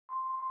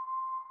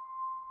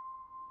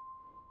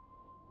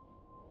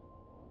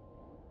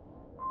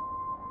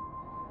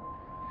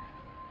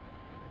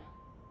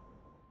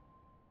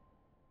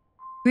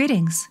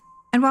Greetings,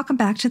 and welcome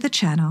back to the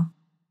channel.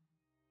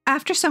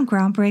 After some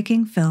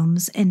groundbreaking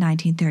films in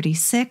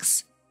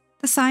 1936,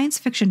 the science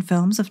fiction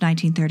films of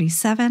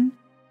 1937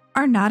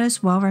 are not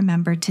as well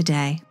remembered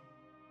today.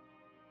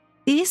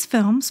 These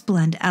films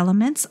blend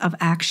elements of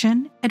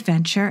action,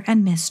 adventure,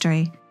 and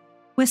mystery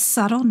with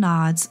subtle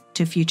nods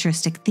to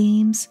futuristic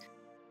themes,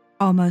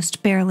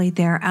 almost barely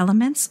there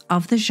elements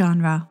of the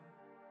genre,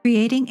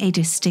 creating a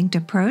distinct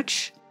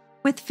approach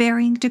with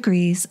varying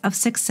degrees of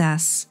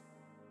success,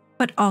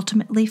 but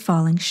ultimately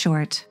falling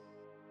short,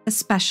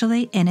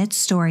 especially in its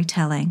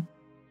storytelling.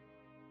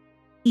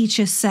 Each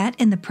is set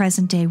in the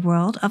present-day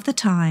world of the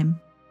time.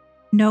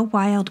 No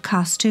wild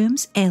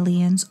costumes,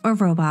 aliens, or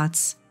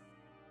robots.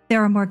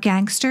 There are more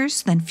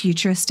gangsters than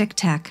futuristic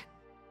tech.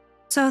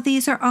 So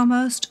these are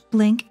almost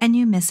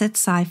blink-and-you-miss-it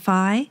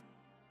sci-fi,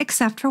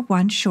 except for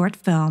one short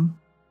film.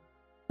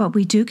 But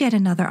we do get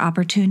another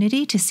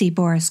opportunity to see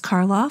Boris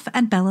Karloff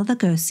and Bela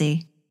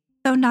Lugosi,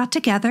 though not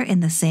together in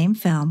the same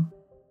film.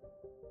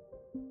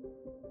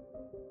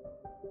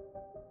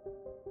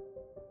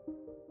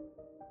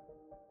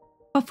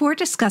 Before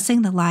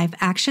discussing the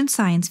live-action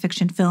science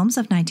fiction films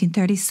of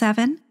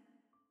 1937,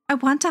 I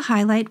want to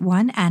highlight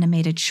one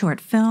animated short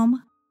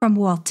film from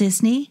Walt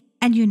Disney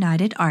and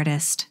United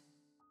Artists.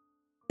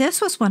 This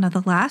was one of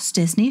the last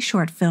Disney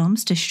short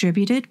films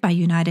distributed by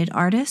United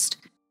Artists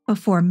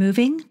before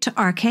moving to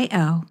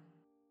RKO.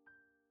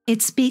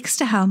 It speaks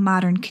to how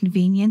modern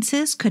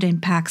conveniences could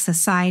impact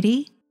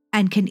society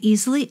and can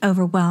easily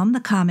overwhelm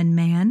the common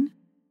man,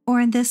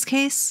 or in this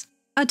case,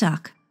 a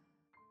duck.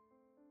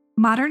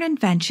 Modern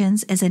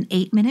Inventions is an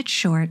 8-minute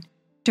short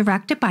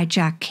directed by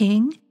Jack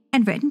King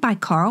and written by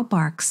Carl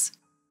Barks.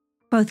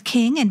 Both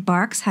King and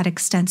Barks had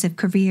extensive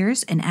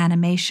careers in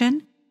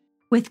animation,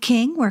 with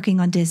King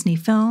working on Disney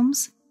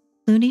films,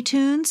 Looney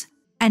Tunes,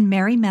 and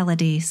Merry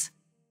Melodies,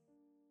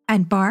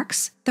 and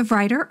Barks, the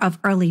writer of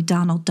early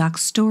Donald Duck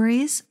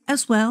stories,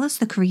 as well as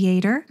the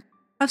creator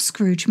of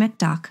Scrooge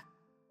McDuck.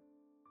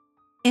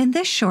 In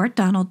this short,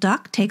 Donald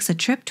Duck takes a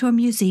trip to a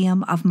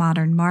museum of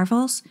modern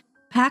marvels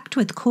packed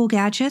with cool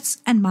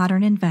gadgets and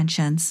modern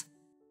inventions,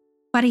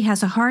 but he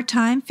has a hard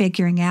time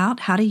figuring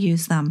out how to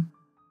use them.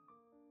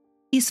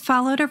 He's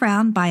followed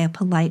around by a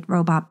polite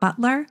robot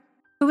butler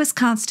who is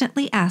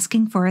constantly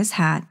asking for his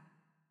hat.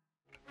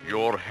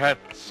 Your hat,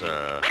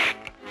 sir.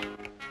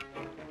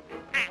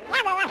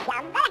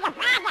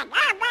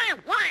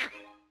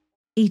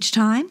 Each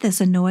time, this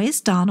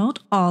annoys Donald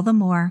all the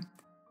more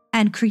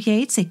and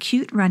creates a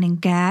cute running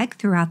gag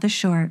throughout the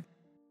short.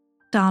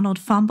 Donald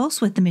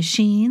fumbles with the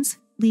machines,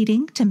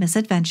 leading to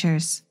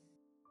misadventures.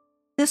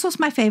 This was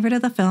my favorite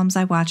of the films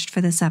I watched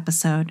for this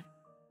episode.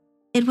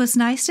 It was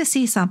nice to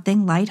see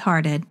something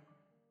lighthearted.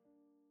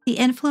 The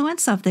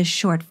influence of this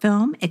short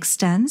film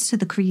extends to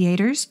the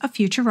creators of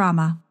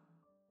Futurama.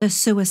 The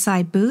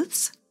suicide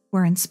booths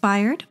were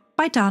inspired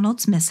by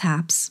Donald's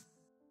mishaps.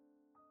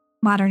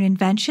 Modern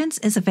Inventions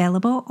is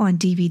available on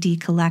DVD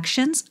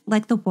collections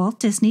like the Walt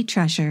Disney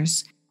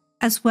Treasures,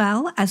 as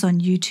well as on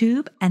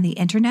YouTube and the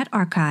Internet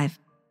Archive,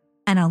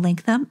 and I'll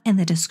link them in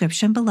the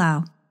description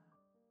below.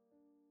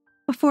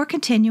 Before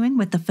continuing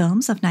with the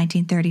films of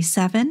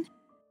 1937,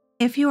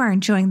 if you are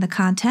enjoying the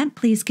content,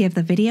 please give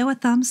the video a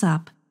thumbs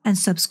up and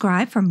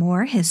subscribe for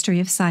more History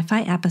of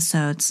Sci-Fi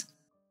episodes.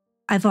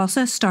 I've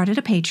also started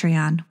a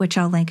Patreon, which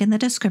I'll link in the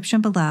description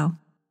below.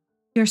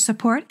 Your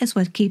support is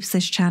what keeps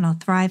this channel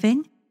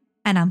thriving,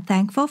 and I'm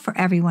thankful for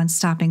everyone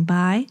stopping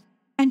by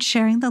and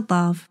sharing the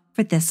love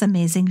for this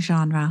amazing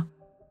genre.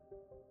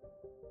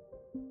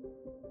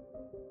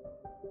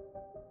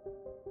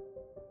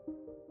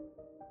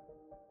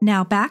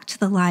 Now back to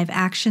the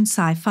live-action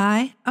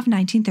sci-fi of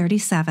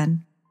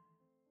 1937.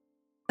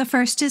 The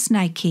first is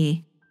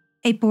Nike,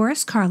 a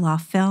Boris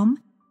Karloff film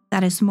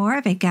that is more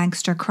of a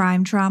gangster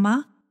crime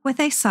drama with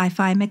a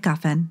sci-fi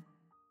MacGuffin.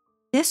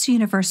 This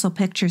Universal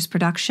Pictures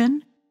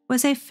production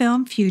was a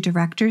film few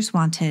directors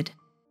wanted.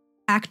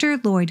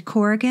 Actor Lloyd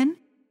Corrigan,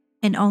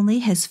 in only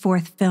his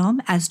fourth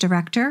film as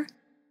director,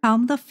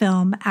 helmed the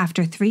film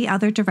after 3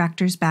 other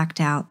directors backed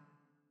out.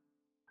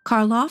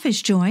 Karloff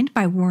is joined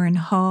by Warren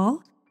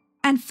Hall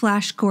and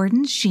Flash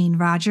Gordon's Jean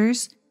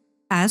Rogers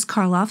as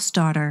Karloff's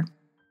daughter.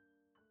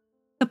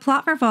 The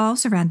plot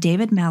revolves around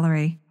David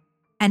Mallory,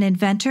 an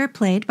inventor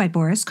played by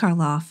Boris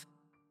Karloff,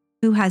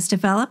 who has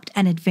developed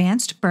an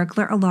advanced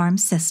burglar alarm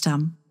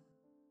system.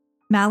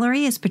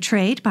 Mallory is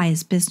portrayed by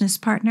his business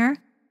partner,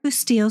 who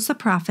steals the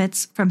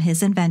profits from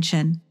his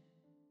invention.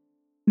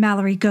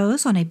 Mallory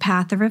goes on a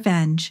path of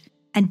revenge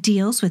and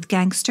deals with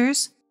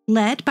gangsters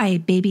led by a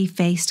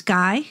baby-faced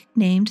guy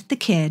named the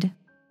Kid.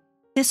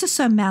 This is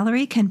so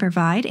Mallory can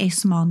provide a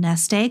small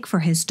nest egg for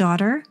his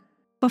daughter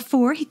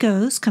before he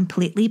goes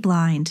completely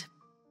blind.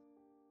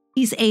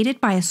 He's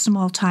aided by a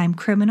small-time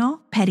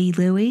criminal, Petty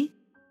Louie,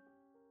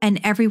 and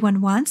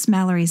everyone wants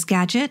Mallory's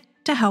gadget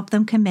to help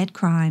them commit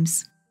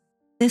crimes.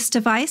 This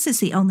device is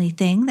the only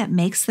thing that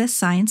makes this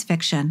science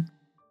fiction.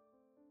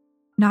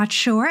 Not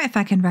sure if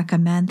I can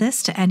recommend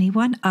this to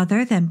anyone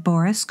other than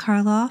Boris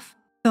Karloff,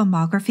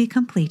 filmography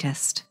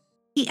completist.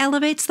 He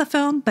elevates the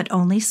film, but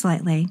only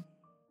slightly.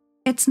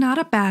 It's not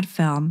a bad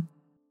film.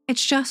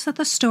 It's just that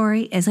the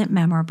story isn't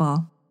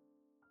memorable.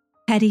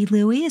 Petty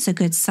Louie is a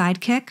good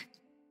sidekick,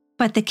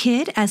 but the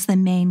kid as the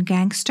main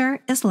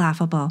gangster is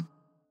laughable.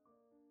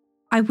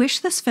 I wish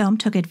this film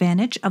took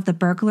advantage of the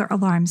burglar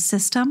alarm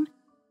system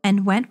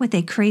and went with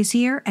a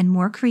crazier and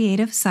more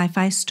creative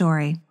sci-fi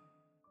story.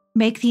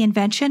 Make the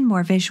invention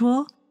more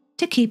visual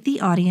to keep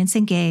the audience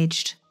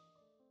engaged.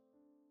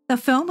 The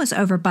film was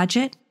over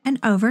budget and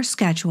over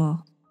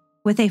schedule,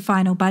 with a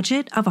final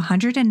budget of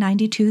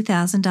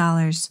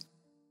 $192,000.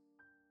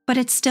 But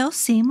it still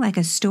seemed like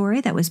a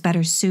story that was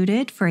better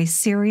suited for a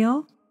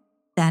serial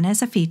than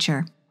as a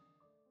feature.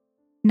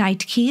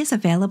 Night Key is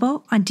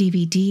available on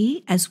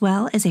DVD as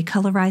well as a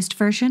colorized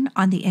version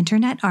on the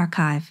Internet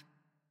Archive,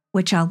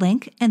 which I'll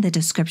link in the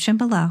description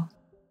below.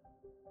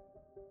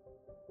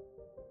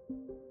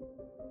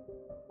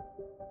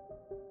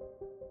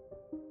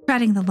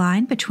 Treading the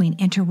line between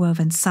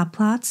interwoven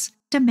subplots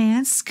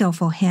demands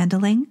skillful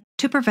handling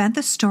to prevent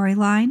the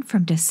storyline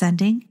from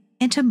descending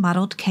into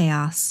muddled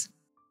chaos.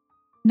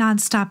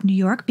 Nonstop New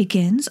York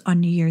begins on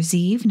New Year's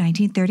Eve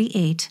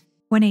 1938,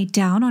 when a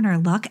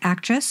down-on-her-luck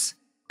actress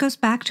goes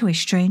back to a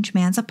strange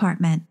man's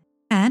apartment,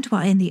 and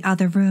while in the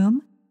other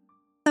room,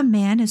 the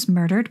man is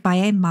murdered by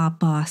a mob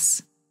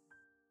boss.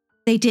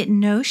 They didn't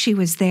know she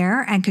was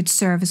there and could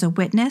serve as a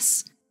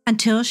witness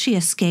until she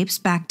escapes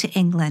back to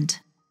England.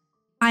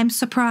 I'm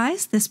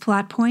surprised this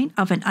plot point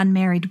of an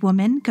unmarried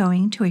woman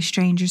going to a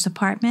stranger's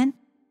apartment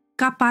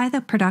got by the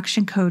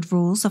production code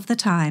rules of the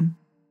time.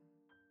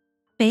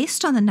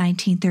 Based on the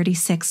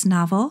 1936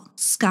 novel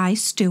Sky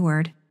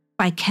Steward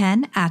by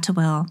Ken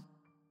Attawil,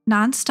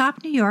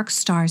 Nonstop New York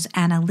stars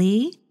Anna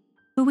Lee,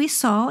 who we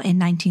saw in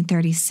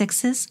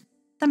 1936's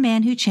The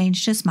Man Who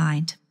Changed His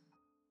Mind.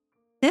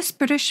 This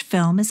British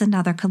film is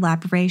another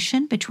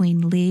collaboration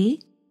between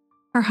Lee,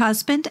 her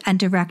husband and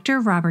director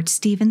Robert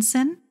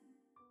Stevenson,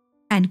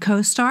 and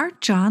co-star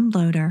John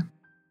Loder.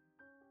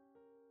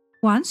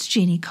 Once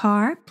Jeannie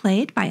Carr,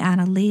 played by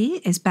Anna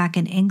Lee, is back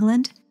in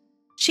England,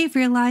 she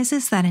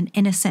realizes that an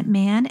innocent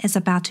man is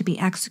about to be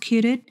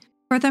executed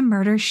for the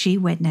murder she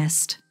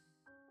witnessed.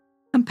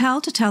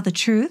 Compelled to tell the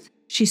truth,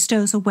 she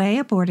stows away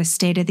aboard a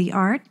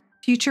state-of-the-art,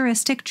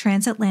 futuristic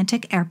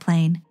transatlantic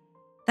airplane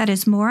that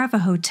is more of a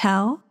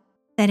hotel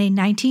than a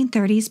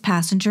 1930s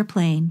passenger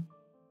plane.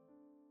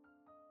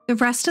 The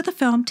rest of the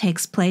film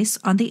takes place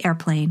on the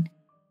airplane,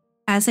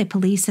 as a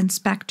police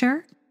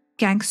inspector,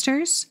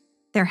 gangsters,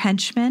 their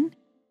henchmen,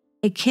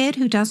 a kid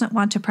who doesn't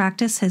want to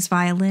practice his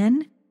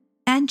violin,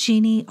 and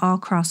Jeannie all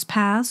cross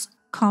paths,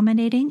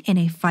 culminating in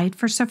a fight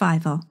for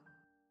survival.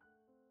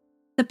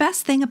 The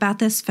best thing about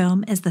this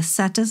film is the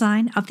set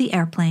design of the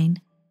airplane.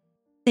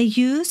 They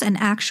use an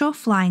actual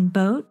flying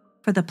boat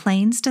for the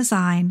plane's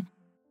design,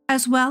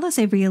 as well as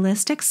a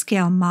realistic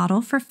scale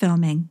model for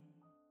filming,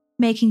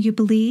 making you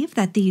believe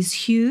that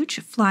these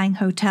huge flying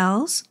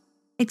hotels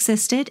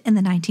existed in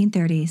the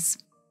 1930s.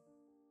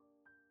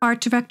 Art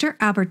director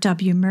Albert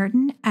W.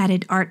 Merton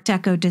added Art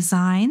Deco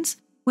designs,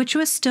 which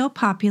was still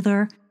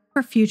popular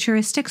for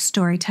futuristic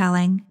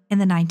storytelling in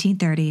the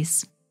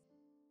 1930s.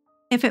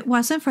 If it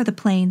wasn't for the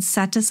plane's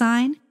set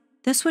design,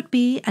 this would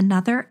be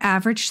another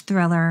average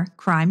thriller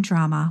crime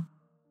drama.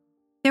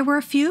 There were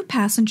a few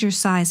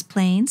passenger-sized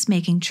planes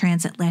making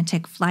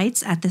transatlantic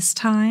flights at this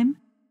time,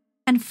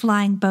 and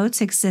flying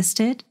boats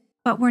existed,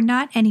 but were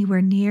not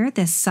anywhere near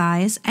this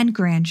size and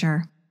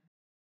grandeur.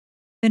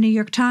 The New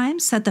York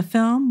Times said the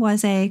film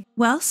was a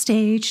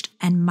well-staged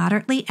and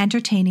moderately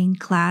entertaining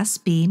Class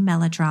B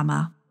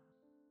melodrama,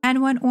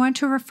 and went on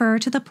to refer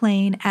to the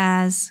plane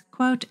as,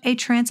 quote, a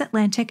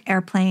transatlantic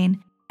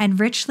airplane and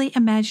richly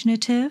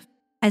imaginative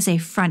as a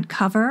front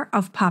cover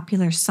of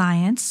Popular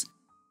Science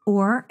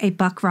or a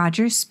Buck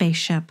Rogers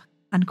spaceship,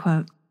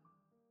 unquote.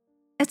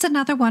 It's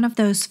another one of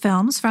those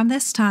films from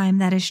this time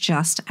that is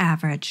just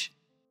average.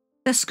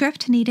 The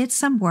script needed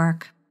some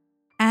work.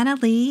 Anna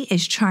Lee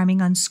is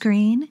charming on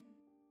screen.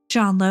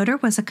 John Loder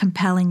was a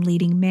compelling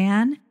leading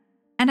man,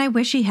 and I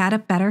wish he had a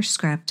better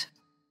script.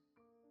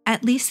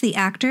 At least the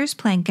actors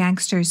playing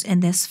gangsters in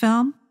this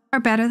film are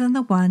better than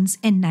the ones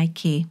in Night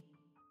Key.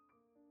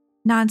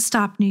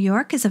 Nonstop New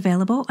York is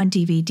available on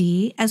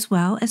DVD as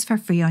well as for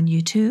free on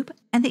YouTube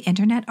and the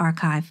Internet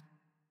Archive.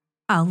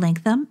 I'll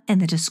link them in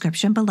the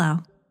description below.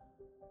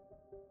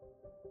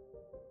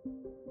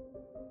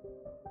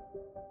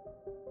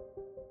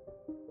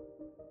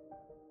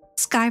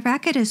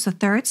 Racket is the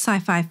third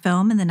sci-fi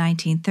film in the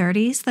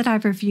 1930s that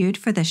I've reviewed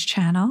for this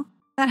channel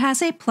that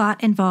has a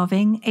plot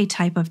involving a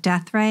type of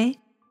death ray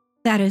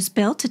that is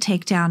built to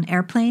take down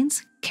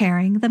airplanes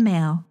carrying the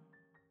mail.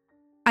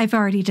 I've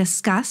already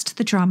discussed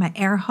the drama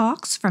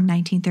Airhawks from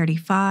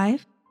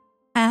 1935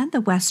 and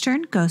the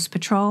Western Ghost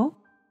Patrol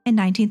in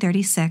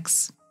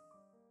 1936.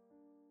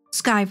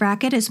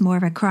 Racket is more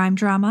of a crime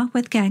drama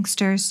with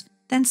gangsters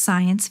than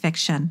science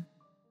fiction.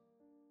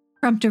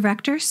 From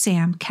director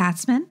Sam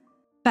Katzman,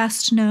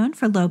 best known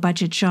for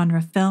low-budget genre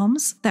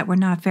films that were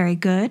not very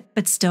good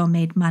but still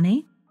made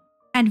money,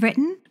 and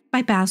written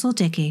by Basil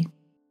Dickey,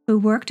 who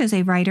worked as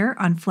a writer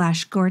on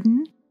Flash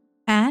Gordon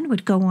and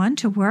would go on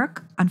to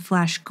work on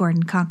Flash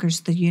Gordon Conquers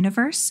the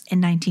Universe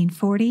in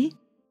 1940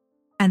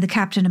 and the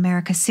Captain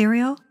America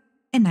serial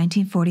in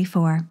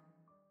 1944.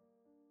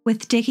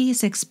 With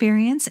Dickey's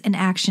experience in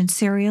action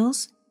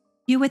serials,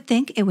 you would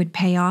think it would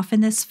pay off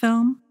in this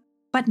film,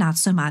 but not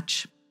so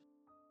much.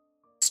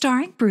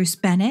 Starring Bruce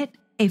Bennett,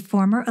 a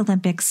former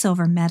Olympic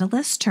silver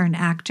medalist turned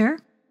actor,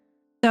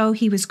 though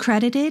he was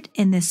credited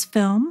in this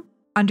film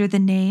under the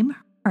name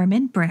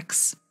Herman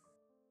Brix.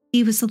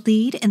 He was the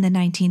lead in the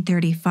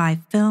 1935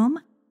 film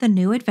The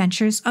New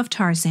Adventures of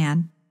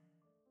Tarzan.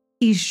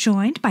 He's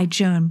joined by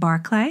Joan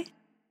Barclay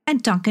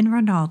and Duncan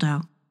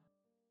Ronaldo.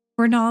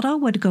 Ronaldo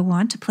would go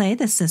on to play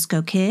the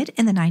Cisco Kid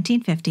in the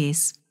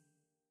 1950s.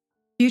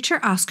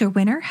 Future Oscar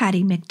winner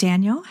Hattie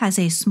McDaniel has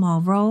a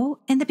small role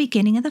in the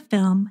beginning of the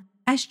film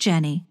as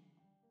Jenny.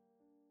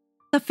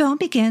 The film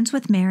begins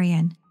with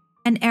Marion,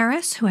 an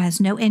heiress who has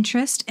no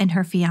interest in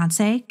her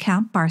fiancé,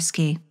 Count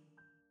Barsky,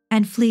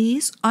 and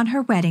flees on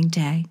her wedding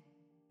day,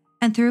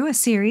 and through a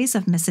series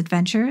of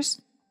misadventures,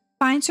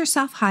 finds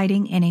herself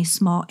hiding in a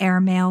small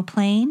airmail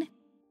plane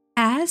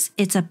as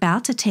it's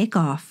about to take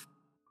off.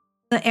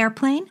 The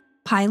airplane,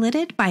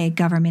 piloted by a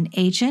government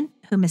agent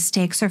who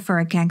mistakes her for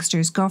a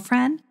gangster's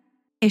girlfriend,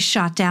 is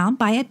shot down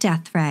by a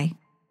death ray.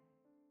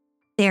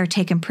 They are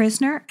taken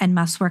prisoner and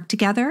must work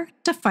together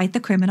to fight the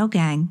criminal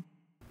gang.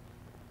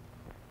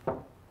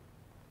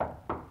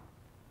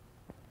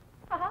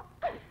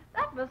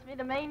 That must be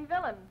the main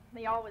villain.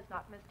 They always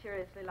knock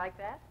mysteriously like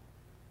that.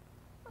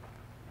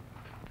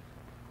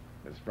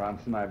 Miss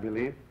Bronson, I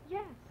believe?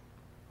 Yes.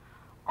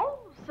 Oh,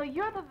 so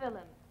you're the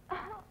villain.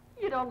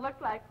 You don't look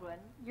like one.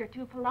 You're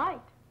too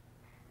polite.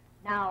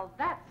 Now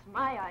that's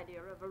my idea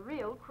of a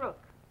real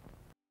crook.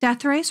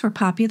 Death rays were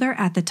popular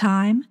at the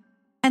time,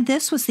 and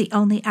this was the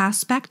only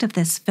aspect of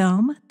this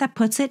film that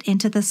puts it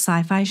into the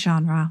sci-fi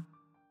genre.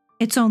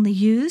 It's only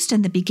used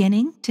in the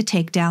beginning to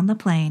take down the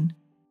plane.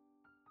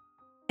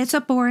 It's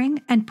a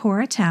boring and poor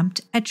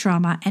attempt at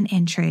drama and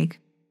intrigue.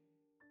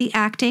 The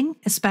acting,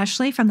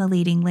 especially from the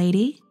leading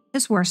lady,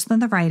 is worse than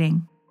the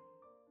writing.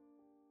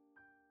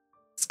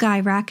 Sky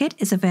Racket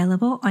is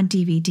available on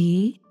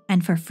DVD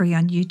and for free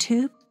on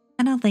YouTube,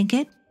 and I'll link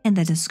it in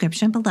the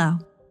description below.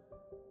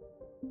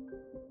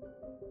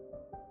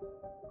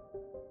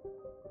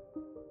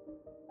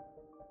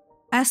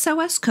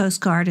 S.O.S.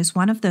 Coast Guard is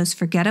one of those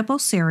forgettable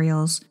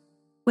serials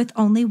with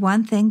only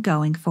one thing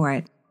going for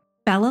it.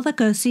 Bela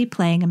Lugosi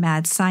playing a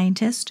mad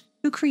scientist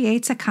who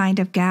creates a kind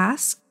of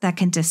gas that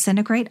can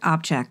disintegrate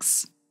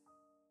objects.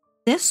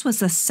 This was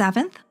the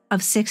 7th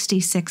of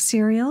 66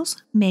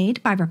 serials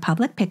made by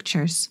Republic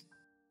Pictures.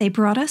 They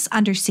brought us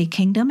Undersea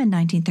Kingdom in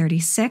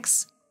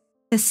 1936,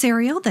 the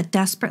serial that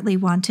desperately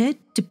wanted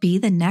to be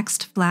the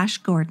next Flash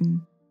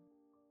Gordon.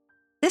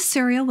 This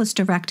serial was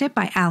directed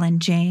by Alan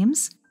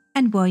James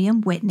and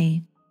William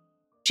Whitney.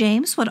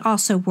 James would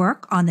also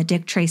work on the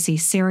Dick Tracy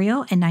serial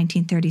in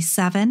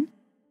 1937,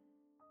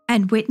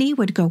 and Whitney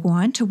would go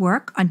on to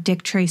work on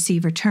Dick Tracy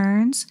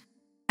Returns,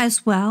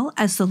 as well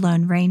as The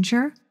Lone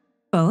Ranger,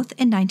 both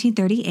in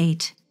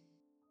 1938.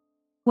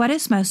 What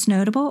is most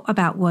notable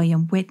about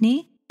William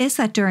Whitney is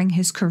that during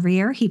his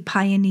career he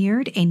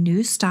pioneered a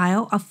new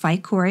style of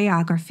fight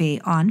choreography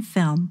on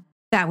film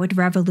that would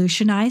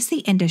revolutionize the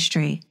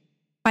industry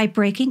by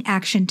breaking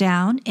action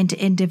down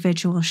into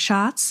individual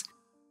shots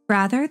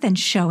rather than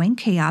showing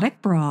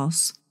chaotic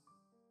brawls.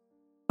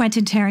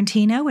 Quentin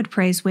Tarantino would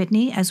praise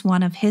Whitney as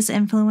one of his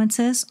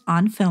influences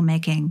on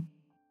filmmaking.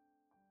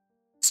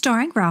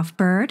 Starring Ralph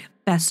Byrd,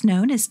 best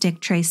known as Dick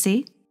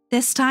Tracy,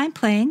 this time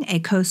playing a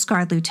Coast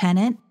Guard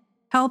lieutenant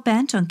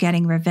hell-bent on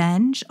getting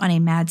revenge on a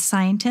mad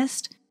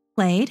scientist,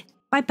 played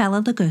by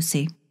Bela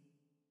Lugosi.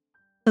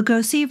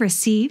 Lugosi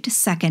received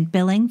second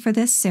billing for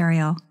this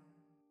serial,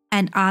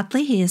 and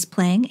oddly he is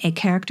playing a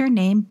character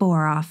named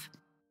Borov,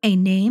 a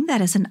name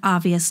that is an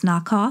obvious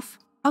knockoff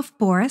of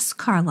Boris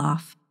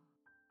Karloff.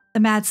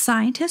 The mad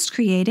scientist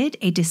created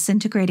a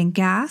disintegrating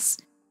gas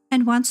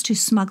and wants to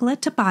smuggle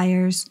it to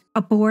buyers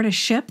aboard a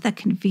ship that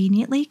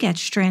conveniently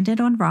gets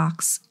stranded on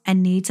rocks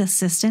and needs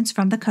assistance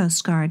from the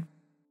Coast Guard.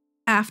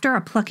 After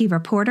a plucky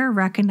reporter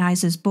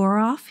recognizes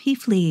Borov, he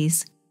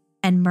flees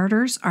and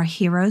murders our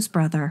hero's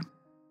brother.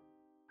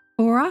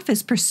 Borov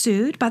is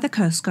pursued by the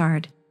Coast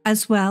Guard,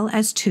 as well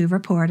as 2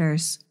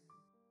 reporters.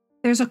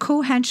 There's a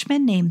cool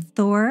henchman named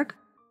Thorg.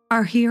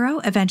 Our hero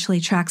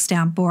eventually tracks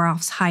down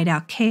Borov's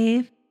hideout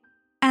cave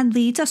and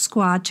leads a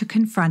squad to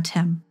confront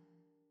him.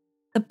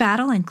 The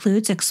battle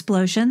includes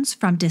explosions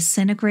from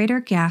disintegrator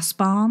gas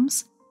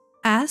bombs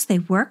as they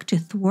work to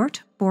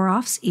thwart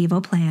Borov's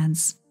evil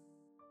plans.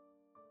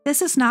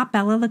 This is not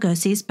Bela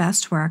Lugosi's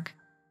best work,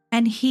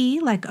 and he,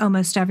 like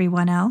almost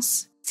everyone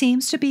else,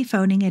 seems to be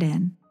phoning it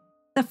in.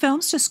 The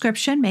film's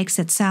description makes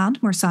it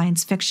sound more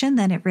science fiction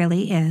than it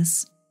really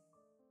is.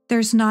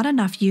 There's not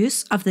enough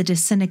use of the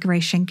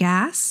disintegration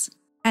gas,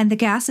 and the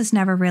gas is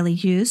never really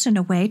used in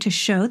a way to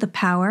show the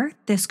power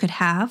this could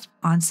have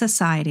on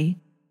society.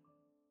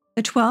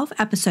 The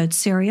 12-episode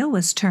serial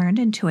was turned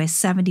into a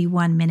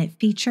 71-minute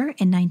feature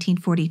in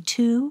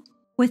 1942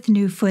 with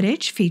new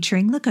footage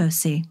featuring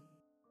Lugosi.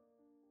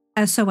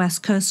 S.O.S.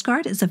 Coast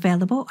Guard is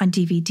available on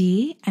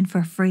DVD and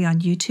for free on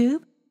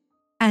YouTube,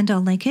 and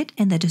I'll link it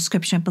in the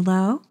description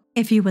below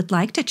if you would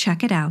like to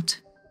check it out.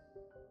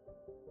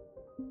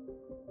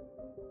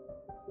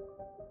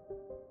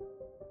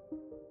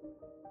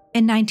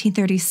 In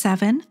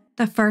 1937,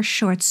 the first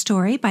short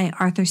story by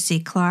Arthur C.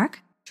 Clarke,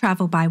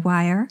 Travel by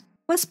Wire,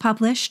 was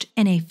published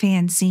in a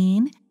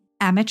fanzine,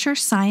 Amateur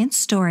Science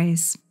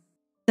Stories,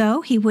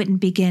 though he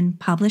wouldn't begin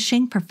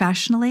publishing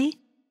professionally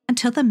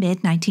until the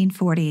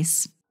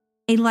mid-1940s.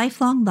 A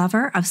lifelong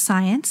lover of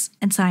science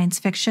and science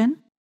fiction,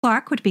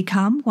 Clarke would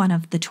become one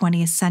of the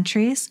 20th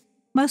century's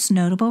most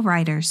notable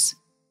writers.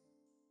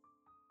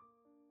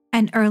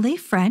 An early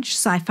French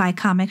sci-fi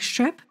comic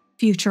strip,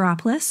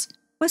 Futuropolis,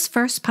 was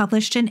first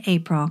published in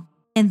April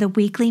in the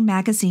weekly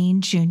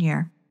magazine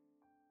Junior.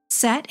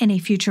 Set in a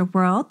future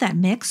world that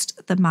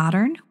mixed the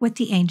modern with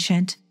the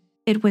ancient,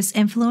 it was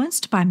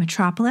influenced by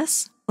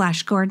Metropolis,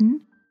 Flash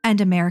Gordon,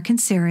 and American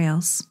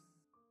serials.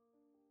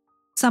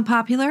 Some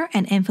popular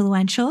and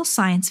influential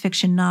science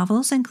fiction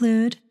novels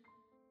include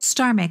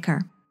Star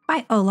Maker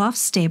by Olaf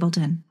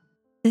Stapledon.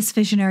 This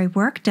visionary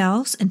work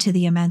delves into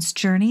the immense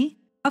journey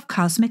of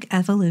cosmic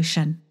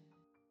evolution.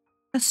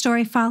 The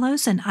story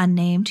follows an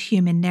unnamed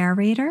human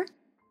narrator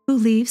who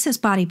leaves his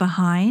body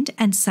behind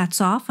and sets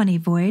off on a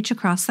voyage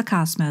across the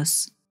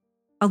cosmos.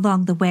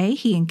 Along the way,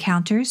 he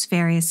encounters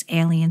various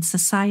alien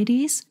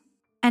societies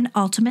and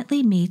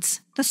ultimately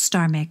meets the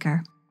Star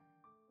Maker.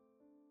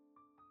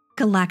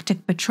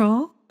 Galactic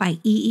Patrol by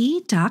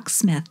E. Doc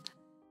Smith.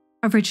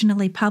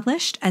 Originally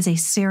published as a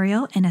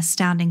serial in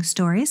Astounding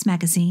Stories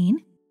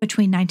magazine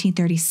between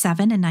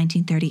 1937 and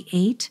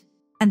 1938,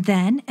 and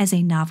then as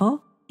a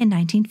novel in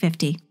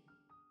 1950.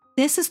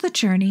 This is the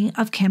journey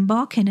of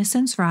Kimball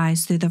Kinnison's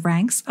rise through the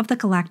ranks of the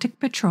Galactic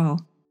Patrol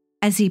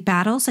as he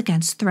battles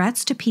against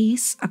threats to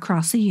peace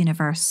across the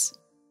universe.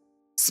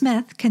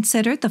 Smith,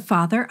 considered the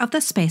father of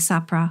the space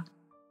opera,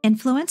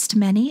 influenced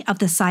many of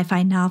the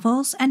sci-fi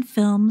novels and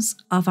films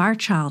of our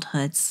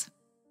childhoods.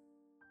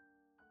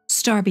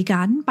 Star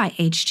Begotten by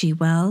H.G.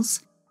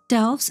 Wells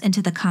delves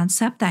into the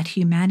concept that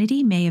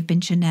humanity may have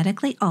been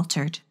genetically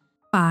altered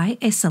by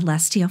a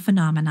celestial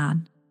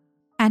phenomenon,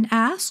 and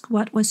asks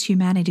what was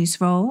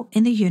humanity's role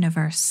in the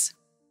universe.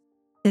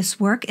 This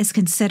work is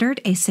considered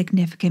a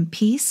significant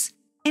piece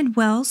in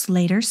Wells'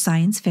 later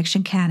science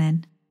fiction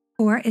canon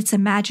for its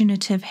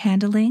imaginative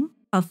handling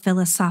of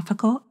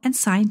philosophical and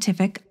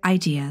scientific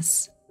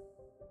ideas.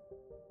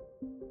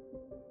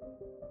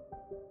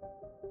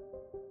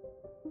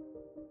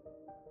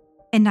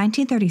 In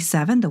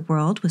 1937, the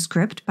world was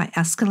gripped by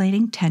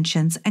escalating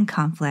tensions and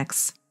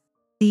conflicts.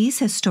 These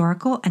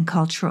historical and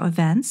cultural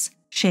events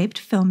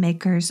shaped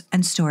filmmakers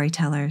and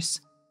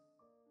storytellers.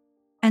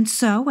 And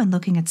so, when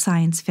looking at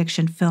science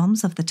fiction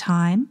films of the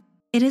time,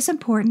 it is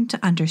important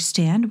to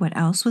understand what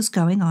else was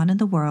going on in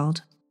the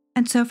world.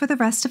 And so for the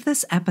rest of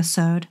this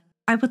episode,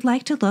 I would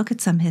like to look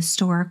at some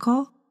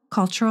historical,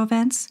 cultural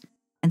events,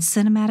 and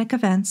cinematic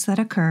events that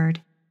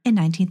occurred in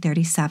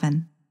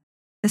 1937.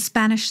 The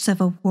Spanish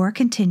Civil War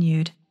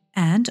continued,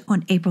 and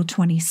on April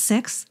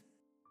 26th,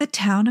 the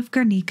town of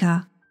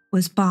Guernica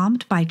was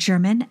bombed by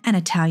German and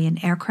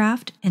Italian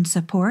aircraft in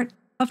support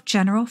of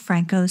General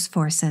Franco's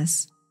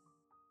forces.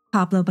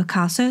 Pablo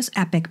Picasso's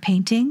epic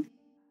painting,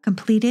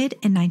 completed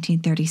in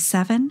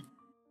 1937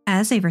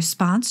 as a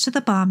response to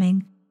the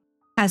bombing,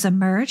 has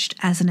emerged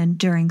as an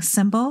enduring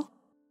symbol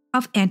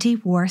of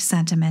anti-war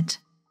sentiment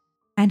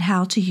and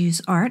how to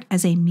use art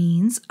as a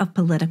means of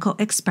political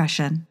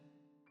expression.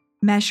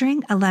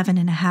 Measuring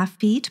 11.5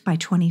 feet by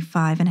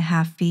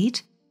 25.5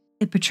 feet,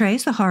 it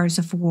portrays the horrors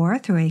of war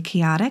through a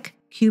chaotic,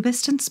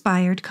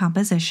 Cubist-inspired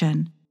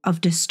composition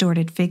of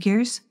distorted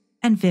figures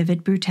and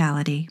vivid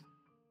brutality.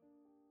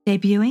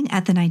 Debuting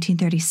at the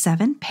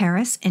 1937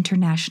 Paris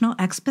International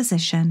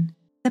Exposition,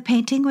 the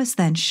painting was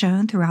then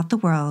shown throughout the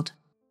world,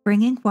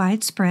 bringing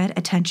widespread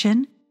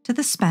attention to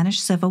the Spanish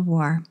Civil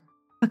War.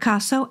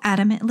 Picasso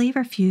adamantly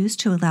refused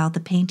to allow the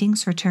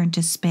painting's return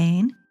to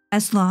Spain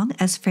as long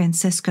as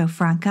Francisco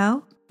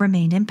Franco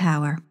remained in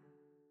power.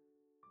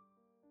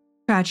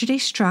 Tragedy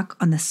struck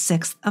on the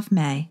 6th of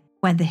May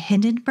when the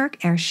Hindenburg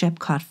airship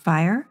caught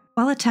fire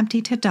while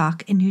attempting to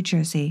dock in New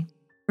Jersey,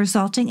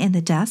 resulting in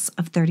the deaths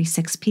of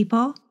 36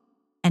 people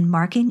and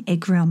marking a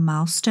grim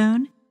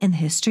milestone in the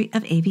history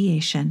of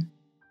aviation.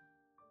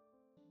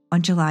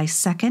 On July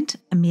 2nd,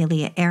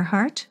 Amelia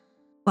Earhart,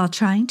 while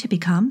trying to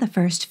become the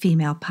first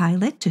female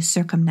pilot to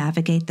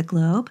circumnavigate the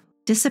globe,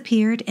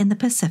 disappeared in the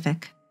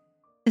Pacific.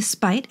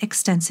 Despite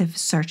extensive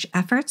search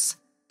efforts,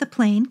 the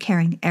plane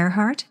carrying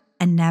Earhart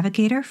and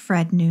navigator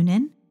Fred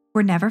Noonan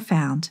were never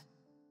found,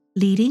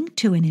 leading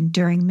to an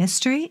enduring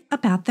mystery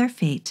about their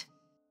fate.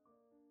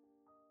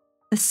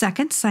 The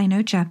Second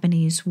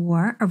Sino-Japanese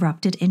War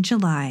erupted in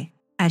July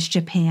as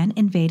Japan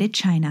invaded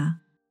China,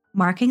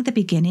 marking the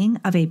beginning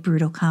of a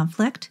brutal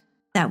conflict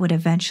that would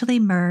eventually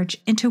merge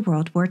into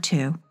World War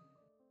II.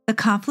 The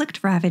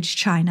conflict ravaged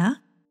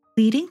China,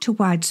 leading to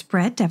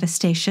widespread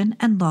devastation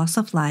and loss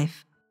of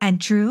life, and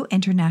drew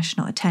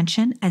international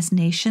attention as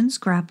nations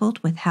grappled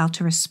with how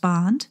to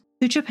respond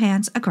to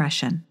Japan's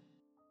aggression.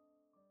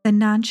 The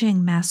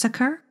Nanjing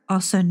Massacre,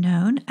 also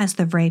known as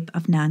the Rape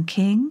of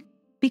Nanking,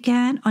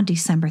 began on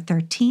December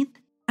 13th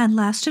and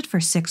lasted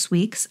for 6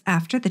 weeks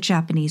after the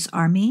Japanese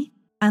army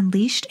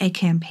unleashed a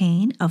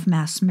campaign of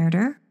mass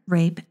murder,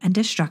 rape, and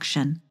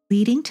destruction,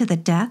 leading to the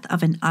death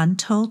of an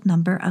untold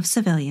number of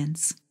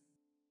civilians.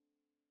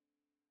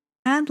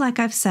 And like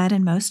I've said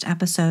in most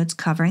episodes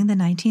covering the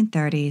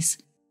 1930s,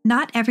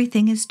 not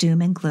everything is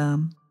doom and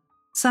gloom.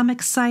 Some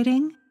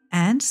exciting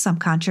and some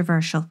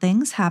controversial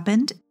things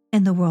happened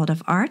in the world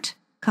of art,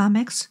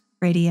 comics,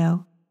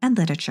 radio, and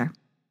literature.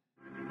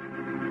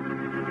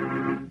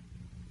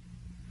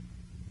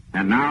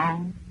 And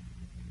now,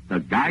 the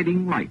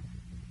guiding light.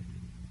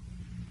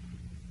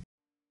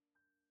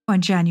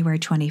 On January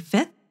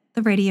 25th,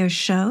 the radio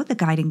show The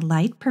Guiding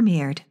Light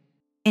premiered.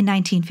 In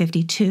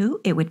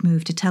 1952, it would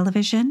move to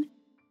television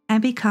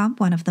and become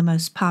one of the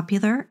most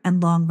popular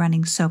and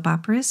long-running soap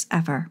operas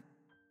ever.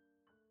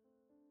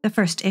 The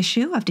first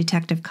issue of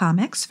Detective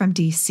Comics from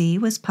DC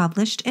was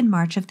published in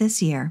March of this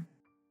year,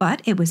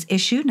 but it was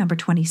issue number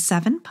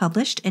 27,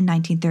 published in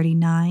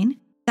 1939,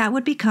 that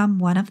would become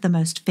one of the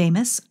most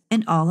famous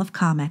in all of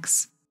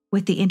comics,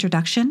 with the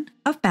introduction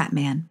of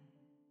Batman.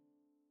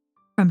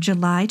 From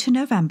July to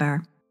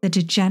November, the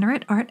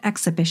Degenerate Art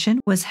Exhibition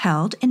was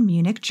held in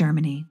Munich,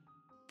 Germany.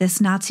 This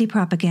Nazi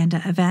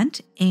propaganda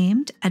event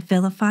aimed at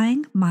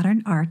vilifying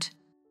modern art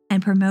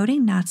and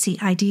promoting Nazi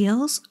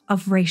ideals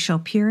of racial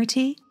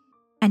purity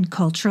and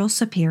cultural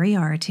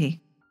superiority.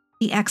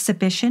 The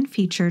exhibition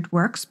featured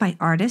works by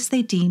artists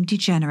they deemed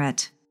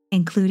degenerate,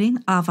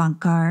 including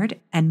avant-garde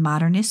and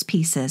modernist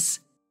pieces,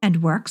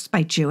 and works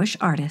by Jewish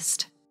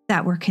artists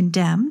that were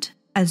condemned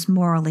as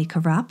morally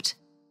corrupt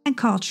and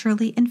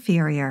culturally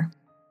inferior,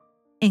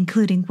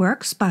 including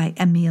works by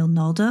Emil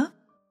Nolde,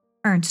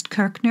 Ernst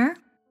Kirchner,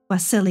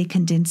 Wassily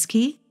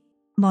Kandinsky,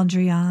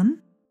 Mondrian,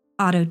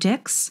 Otto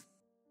Dix,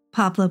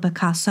 Pablo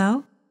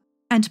Picasso,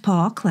 and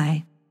Paul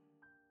Klee.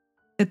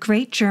 The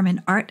Great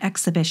German Art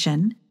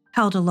Exhibition,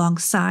 held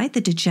alongside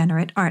the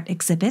Degenerate Art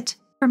Exhibit,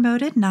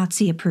 promoted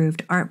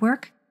Nazi-approved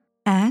artwork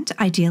and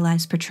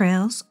idealized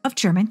portrayals of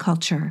German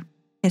culture,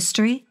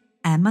 history,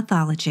 and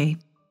mythology,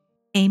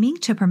 aiming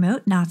to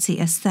promote Nazi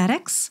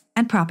aesthetics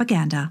and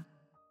propaganda.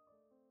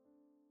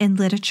 In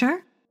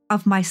literature,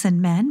 Of Mice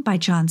and Men by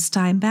John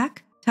Steinbeck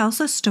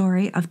tells a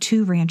story of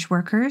 2 ranch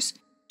workers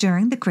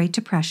during the Great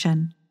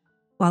Depression,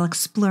 while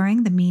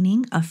exploring the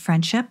meaning of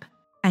friendship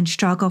and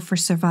struggle for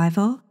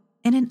survival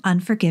in an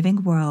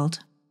unforgiving world.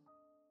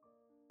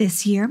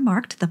 This year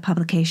marked the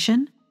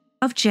publication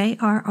of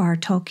J.R.R.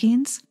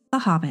 Tolkien's The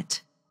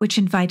Hobbit, which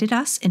invited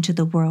us into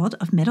the world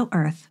of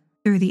Middle-earth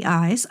through the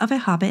eyes of a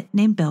hobbit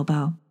named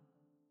Bilbo.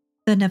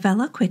 The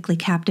novella quickly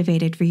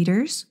captivated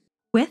readers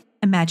with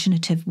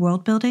imaginative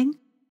world-building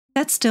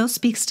that still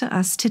speaks to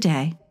us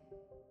today.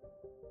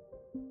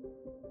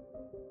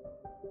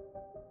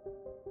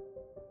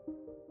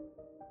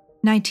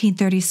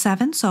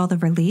 "1937 saw the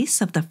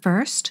release of the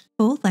first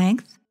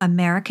full-length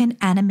American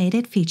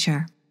animated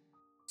feature,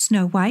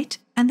 Snow White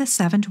and the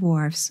Seven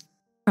Dwarfs,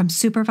 from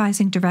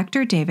supervising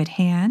director David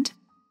Hand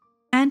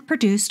and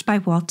produced by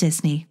Walt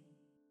Disney.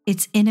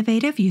 Its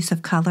innovative use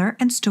of color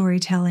and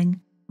storytelling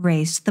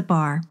raised the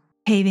bar,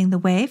 paving the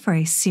way for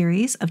a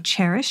series of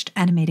cherished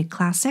animated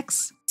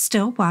classics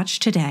still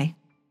watched today.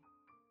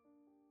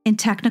 In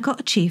technical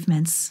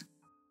achievements,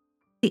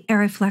 the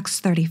Arriflex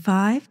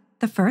 35,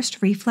 the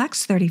first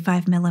reflex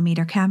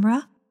 35mm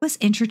camera, was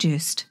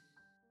introduced.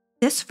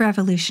 This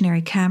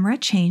revolutionary camera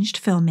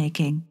changed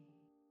filmmaking,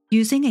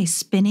 using a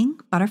spinning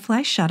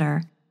butterfly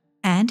shutter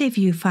and a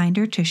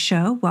viewfinder to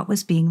show what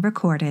was being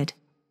recorded.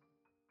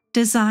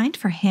 Designed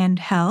for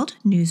handheld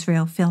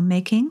newsreel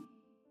filmmaking,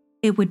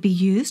 it would be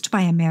used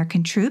by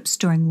American troops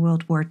during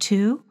World War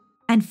II,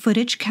 and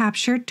footage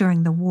captured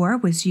during the war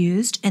was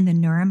used in the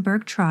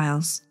Nuremberg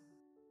trials.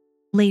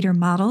 Later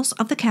models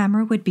of the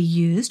camera would be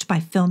used by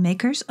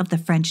filmmakers of the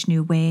French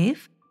New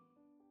Wave,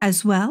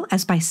 as well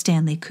as by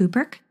Stanley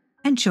Kubrick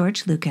and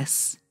George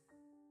Lucas.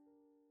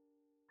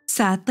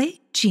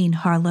 Sadly, Jean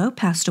Harlow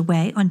passed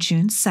away on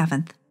June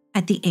 7th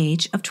at the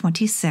age of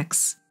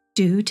 26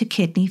 due to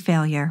kidney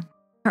failure.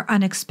 Her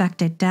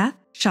unexpected death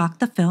shocked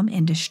the film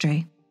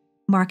industry,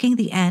 marking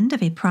the end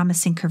of a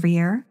promising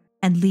career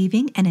and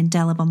leaving an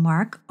indelible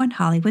mark on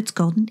Hollywood's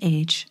golden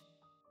age.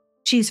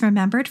 She's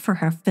remembered for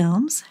her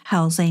films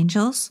Hell's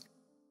Angels,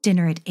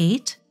 Dinner at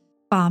 8,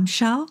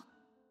 Bombshell,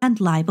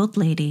 and Libeled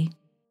Lady.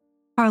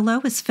 Harlow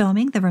was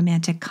filming the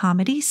romantic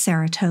comedy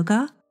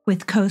Saratoga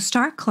with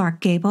co-star Clark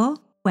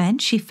Gable when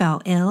she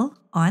fell ill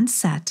on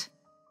set.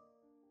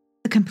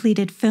 The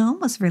completed film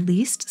was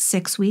released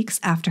 6 weeks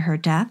after her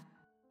death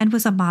and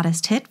was a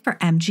modest hit for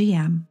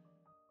MGM.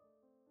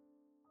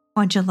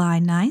 On July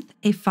 9th,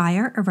 a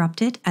fire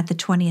erupted at the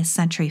 20th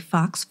Century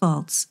Fox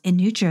Vaults in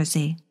New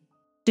Jersey,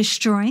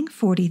 destroying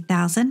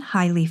 40,000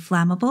 highly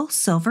flammable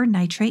silver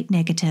nitrate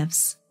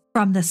negatives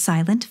from the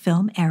silent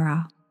film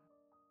era.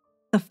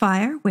 The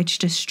fire, which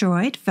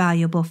destroyed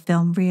valuable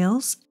film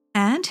reels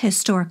and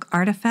historic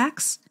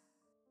artifacts,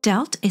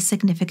 dealt a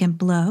significant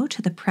blow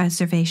to the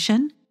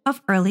preservation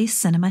of early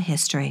cinema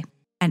history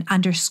and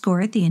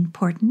underscored the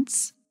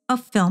importance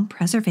of film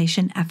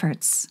preservation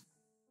efforts.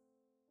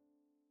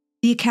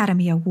 The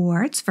Academy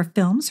Awards for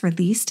films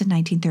released in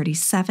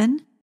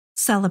 1937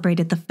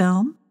 celebrated the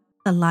film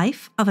The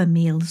Life of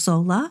Émile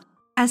Zola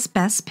as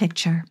Best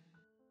Picture,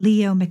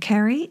 Leo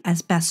McCarey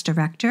as Best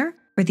Director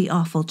for The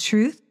Awful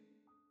Truth,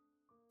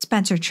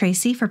 Spencer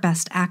Tracy for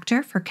Best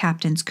Actor for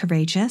Captains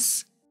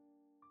Courageous,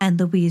 and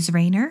Louise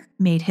Rayner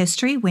made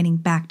history winning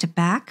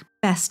back-to-back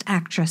Best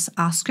Actress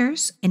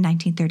Oscars in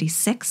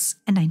 1936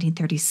 and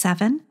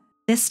 1937,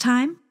 this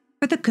time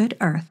for The Good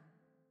Earth.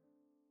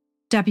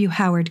 W.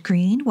 Howard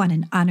Green won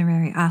an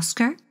honorary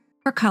Oscar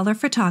for color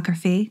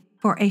photography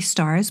for A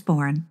Star is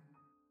Born.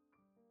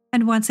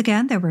 And once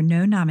again, there were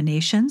no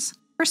nominations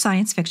for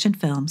science fiction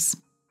films.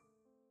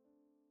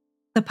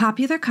 The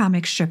popular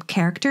comic strip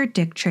character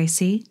Dick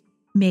Tracy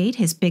made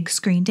his big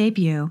screen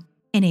debut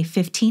in a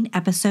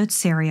 15-episode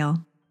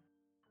serial,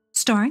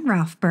 starring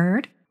Ralph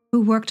Bird,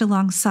 who worked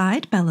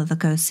alongside Bela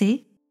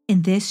Lugosi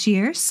in this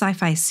year's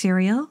sci-fi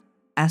serial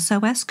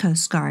S.O.S.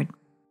 Coast Guard.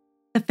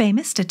 The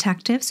famous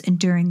detective's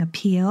enduring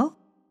appeal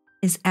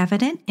is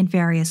evident in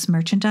various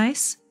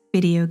merchandise,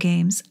 video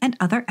games, and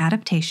other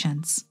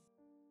adaptations.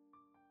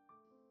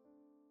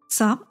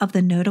 Some of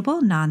the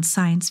notable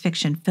non-science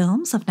fiction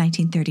films of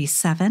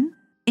 1937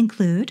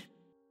 include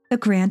The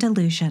Grand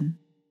Illusion,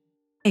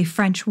 a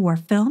French war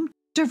film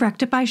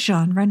directed by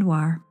Jean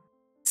Renoir.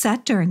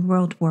 Set during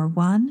World War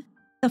I,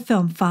 the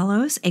film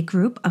follows a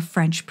group of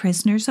French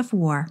prisoners of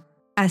war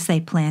as they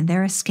plan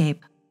their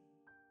escape.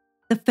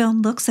 The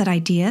film looks at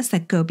ideas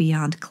that go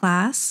beyond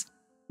class,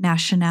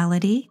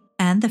 nationality,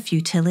 and the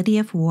futility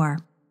of war,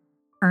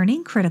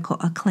 earning critical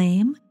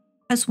acclaim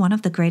as one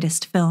of the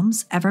greatest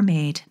films ever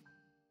made.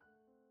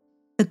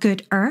 The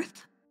Good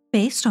Earth,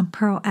 based on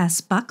Pearl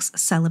S. Buck's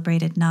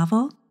celebrated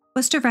novel,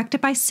 was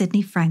directed by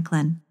Sidney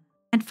Franklin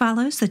and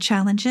follows the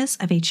challenges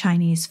of a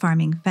Chinese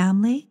farming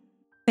family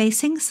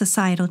facing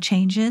societal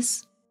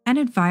changes and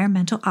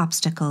environmental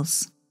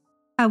obstacles.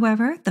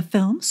 However, the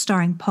film,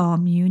 starring Paul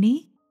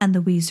Muni and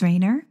Louise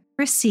Rayner,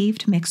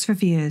 received mixed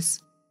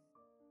reviews.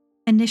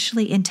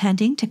 Initially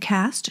intending to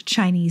cast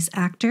Chinese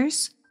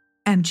actors,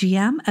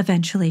 MGM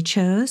eventually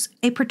chose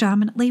a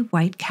predominantly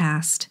white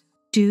cast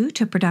due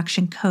to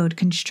production code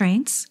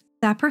constraints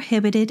that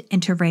prohibited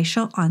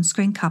interracial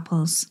on-screen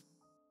couples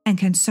and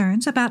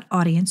concerns about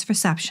audience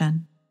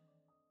reception.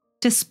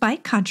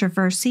 Despite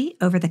controversy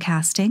over the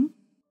casting,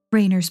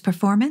 Rayner's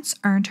performance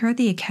earned her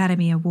the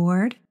Academy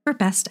Award for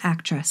Best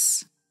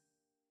Actress.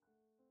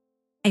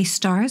 A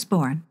Star is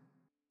Born.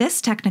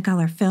 This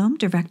Technicolor film,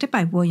 directed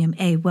by William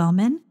A.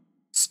 Wellman,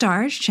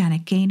 stars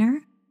Janet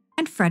Gaynor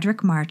and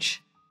Frederick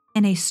March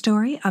in a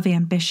story of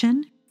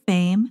ambition,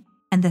 fame,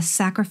 and the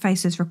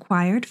sacrifices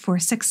required for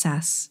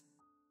success.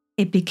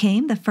 It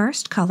became the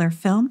first color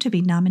film to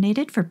be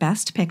nominated for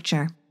Best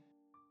Picture.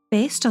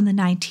 Based on the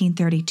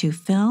 1932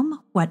 film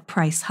What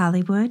Price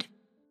Hollywood,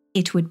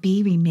 it would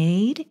be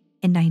remade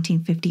in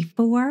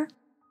 1954,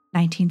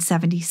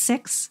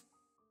 1976,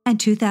 and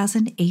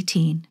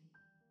 2018.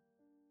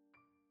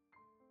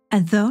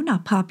 And though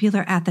not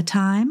popular at the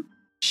time,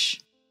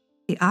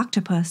 The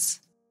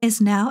Octopus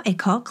is now a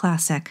cult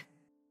classic.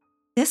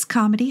 This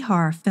comedy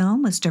horror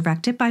film was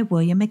directed by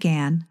William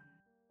McGann.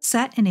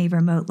 Set in a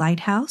remote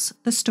lighthouse,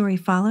 the story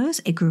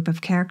follows a group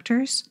of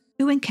characters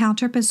who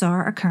encounter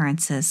bizarre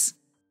occurrences.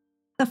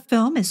 The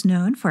film is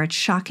known for its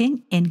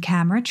shocking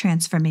in-camera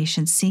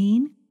transformation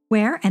scene,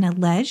 where an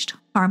alleged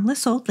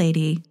harmless old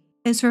lady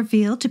is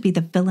revealed to be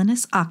the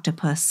villainous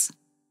octopus.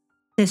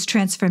 This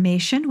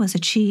transformation was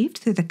achieved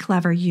through the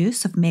clever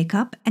use of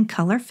makeup and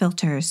color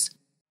filters,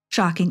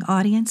 shocking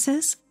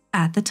audiences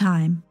at the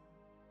time.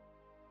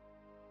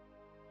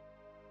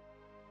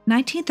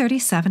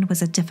 1937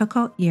 was a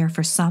difficult year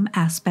for some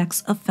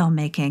aspects of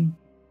filmmaking.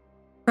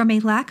 From a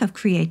lack of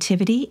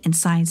creativity in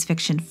science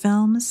fiction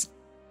films,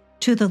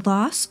 to the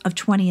loss of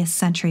 20th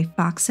Century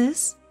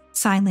Fox's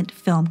silent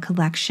film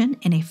collection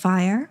in a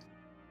fire.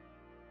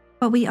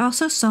 But we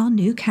also saw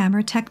new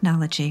camera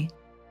technology,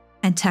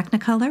 and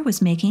Technicolor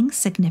was making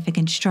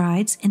significant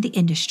strides in the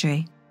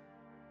industry.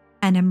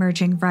 An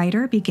emerging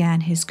writer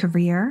began his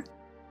career,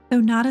 though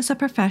not as a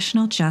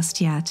professional just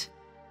yet.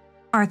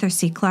 Arthur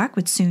C. Clarke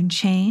would soon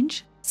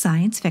change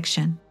science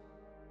fiction.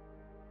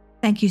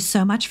 Thank you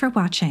so much for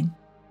watching.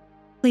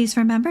 Please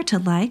remember to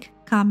like,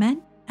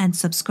 comment, and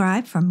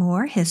subscribe for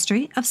more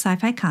history of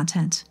sci-fi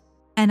content.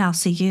 And I'll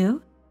see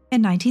you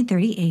in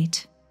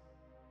 1938.